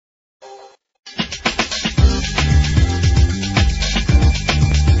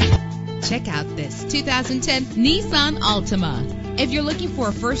Check out this 2010 Nissan Altima. If you're looking for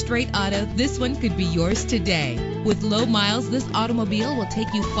a first-rate auto, this one could be yours today. With low miles, this automobile will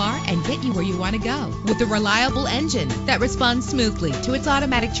take you far and get you where you want to go. With a reliable engine that responds smoothly to its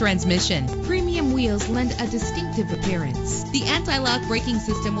automatic transmission, premium wheels lend a distinctive appearance. The anti-lock braking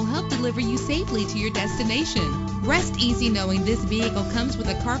system will help deliver you safely to your destination. Rest easy knowing this vehicle comes with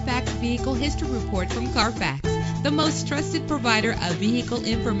a Carfax Vehicle History Report from Carfax, the most trusted provider of vehicle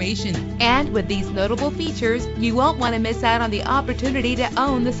information. And with these notable features, you won't want to miss out on the opportunity to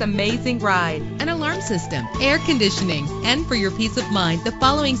own this amazing ride. An alarm system, air conditioning, and for your peace of mind, the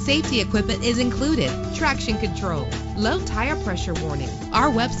following safety equipment is included: traction control, low tire pressure warning. Our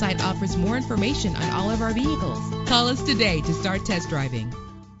website offers more information on all of our vehicles. Call us today to start test driving.